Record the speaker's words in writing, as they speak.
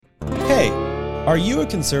Are you a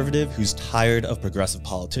conservative who's tired of progressive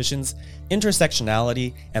politicians,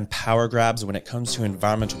 intersectionality, and power grabs when it comes to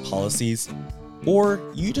environmental policies? Or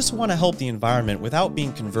you just want to help the environment without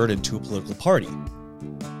being converted to a political party?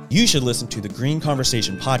 You should listen to the Green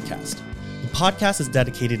Conversation podcast. The podcast is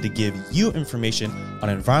dedicated to give you information on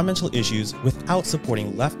environmental issues without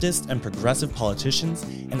supporting leftist and progressive politicians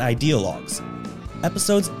and ideologues.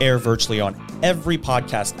 Episodes air virtually on every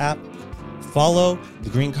podcast app. Follow The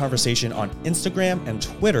Green Conversation on Instagram and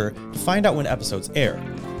Twitter to find out when episodes air.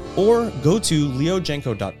 Or go to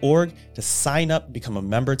leojenko.org to sign up and become a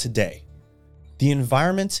member today. The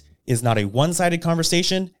environment is not a one-sided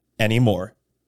conversation anymore.